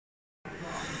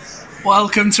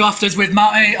Welcome to Afters with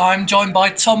Matty. I'm joined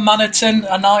by Tom Mannerton,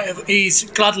 and he's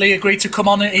gladly agreed to come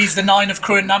on it. He's the 9 of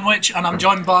Crewe and Nantwich, and I'm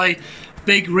joined by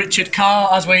Big Richard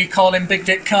Carr, as we call him, Big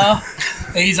Dick Carr.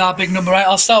 He's our big number 8.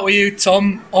 I'll start with you,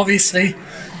 Tom. Obviously,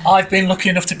 I've been lucky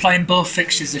enough to play in both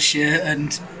fixtures this year,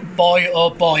 and boy,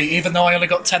 oh boy, even though I only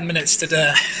got 10 minutes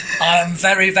today, I am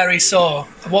very, very sore.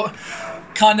 What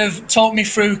talk me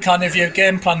through your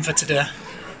game plan for today?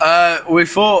 We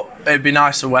thought it'd be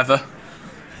nicer weather.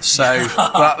 So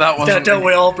that wasn't. Don't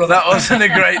we all, brother? That wasn't a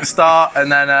great start,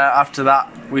 and then after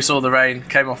that we saw the rain,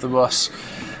 came off the bus,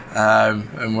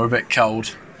 and we're a bit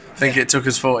cold. I think it took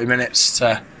us 40 minutes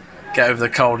to get over the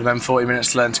cold, and then 40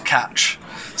 minutes to learn to catch.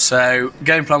 So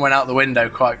game plan went out the window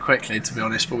quite quickly, to be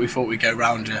honest. But we thought we'd go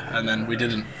round you, and then we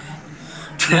didn't.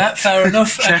 Yeah, fair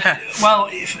enough. Well,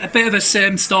 a bit of the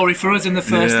same story for us in the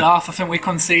first half. I think we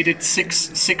conceded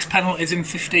six penalties in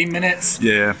 15 minutes.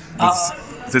 Yeah.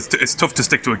 It's tough to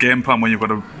stick to a game plan when you've got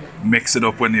to mix it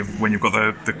up when you've got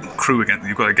the crew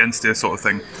against you, sort of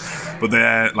thing. But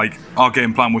our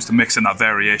game plan was to mix in that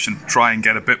variation, try and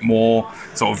get a bit more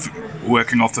sort of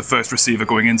working off the first receiver,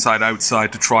 going inside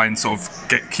outside to try and sort of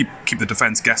keep the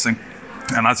defence guessing.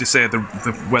 And as you say,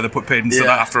 the weather put paid into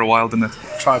that after a while, didn't it?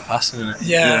 Try passing, didn't it?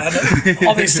 Yeah. And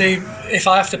obviously, if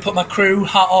I have to put my crew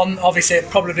hat on, obviously it'd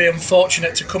probably be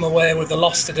unfortunate to come away with the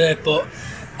loss today, but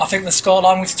I think the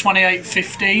scoreline was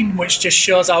 28-15, which just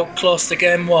shows how close the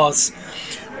game was.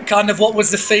 What was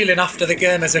the feeling after the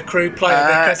game as a crew player?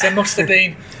 Because there must have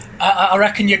been, I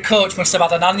reckon your coach must have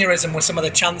had an aneurysm with some of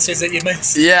the chances that you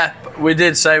missed. Yeah, we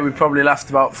did say we probably left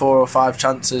about 4 or 5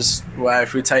 chances where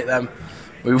if we take them,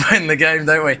 we win the game,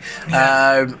 don't we?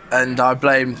 Yeah. And I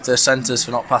blame the centres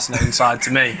for not passing it inside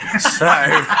to me. So,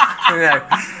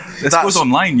 this goes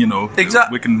online,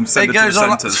 Exactly. We can send it to the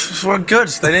centres. Well, good.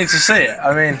 They need to see it.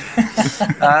 I mean,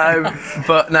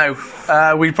 but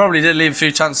no, we probably did leave a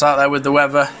few chances out there with the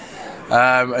weather.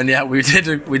 And yeah, we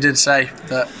did say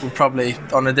that we probably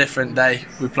on a different day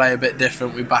we play a bit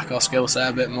different. We back our skill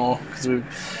set a bit more because a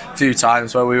few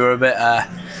times where we were a bit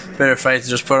afraid to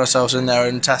just put ourselves in there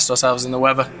and test ourselves in the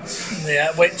weather.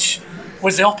 Yeah, which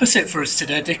was the opposite for us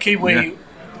today, Dickie.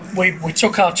 We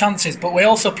took our chances, but we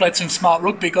also played some smart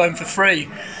rugby going for free.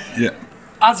 Yeah.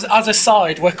 As a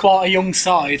side, we're quite a young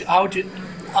side. How do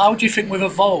you think we've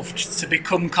evolved to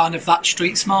become that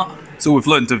street smart? So we've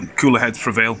learned to cooler heads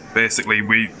prevail. Basically,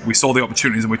 we saw the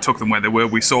opportunities and we took them where they were.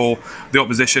 We saw the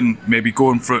opposition maybe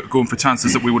going for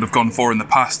chances that we would have gone for in the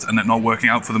past, and it not working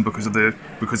out for them because of the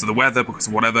weather, because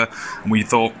of whatever. And we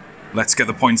thought, let's get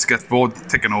the points, get the board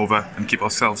ticking over, and keep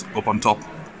ourselves up on top.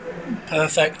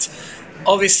 Perfect.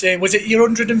 Obviously, was it your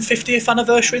 150th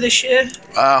anniversary this year?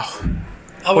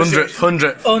 100th.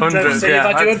 So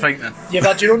yeah, you've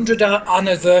had your 100th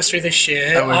anniversary this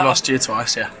year. And we've lost you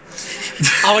twice, yeah.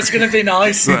 I was going to be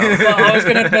nice, but I was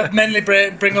going to mainly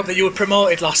bring up that you were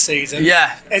promoted last season.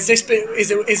 Yeah. Is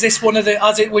this one of the,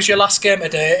 as it was your last game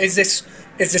today, is this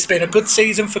been a good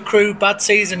season for Crewe, bad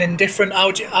season, indifferent?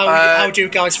 How do you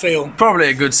guys feel? Probably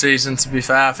a good season, to be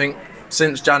fair. I think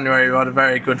since January we've had a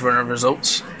very good run of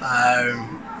results.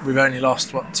 We've only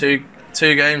lost, two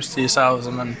games to yourselves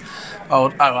and then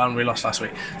and we lost last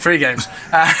week. 3 games.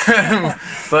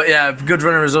 But yeah, good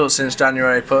run of results since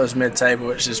January, put us mid-table,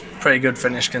 which is pretty good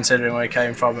finish considering where we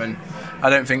came from, and I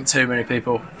don't think too many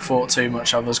people thought too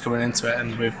much of us coming into it,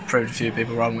 and we've proved a few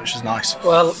people wrong, which is nice.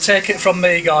 Well, take it from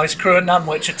me, guys, Crewe and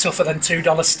Nantwich are tougher than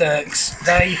 $2 steaks.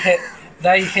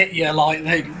 They hit you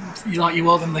like you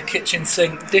owe them the kitchen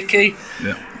sink. Dickie?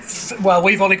 Yeah. Well,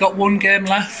 we've only got 1 game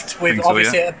left. We've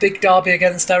obviously a big derby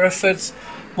against Hereford.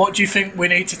 What do you think we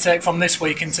need to take from this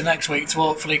week into next week to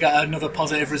hopefully get another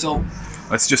positive result?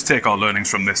 Let's just take our learnings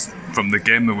from the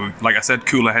game. Like I said,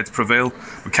 cooler heads prevail.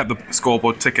 We kept the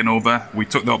scoreboard ticking over. We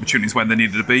took the opportunities when they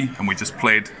needed to be, and we just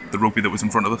played the rugby that was in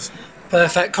front of us.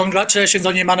 Perfect. Congratulations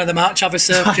on your man of the match. Have a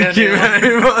surf journey. Thank you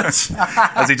very much.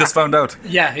 Has he just found out?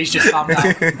 Yeah, he's just found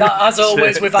out. As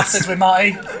always, with Afters with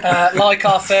Matty, like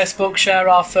our Facebook, share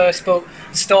our Facebook,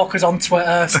 stalk us on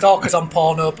Twitter, stalk us on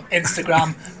Pornhub,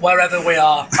 Instagram, wherever we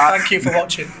are. Thank you for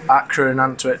watching. At Crewe and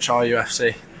Nantwich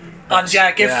WRFC. And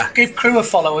give Crewe a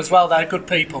follow as well. They're good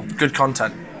people. Good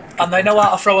content. And they know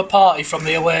how to throw a party from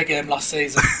the away game last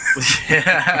season.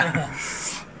 Yeah.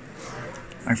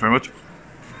 Thanks very much.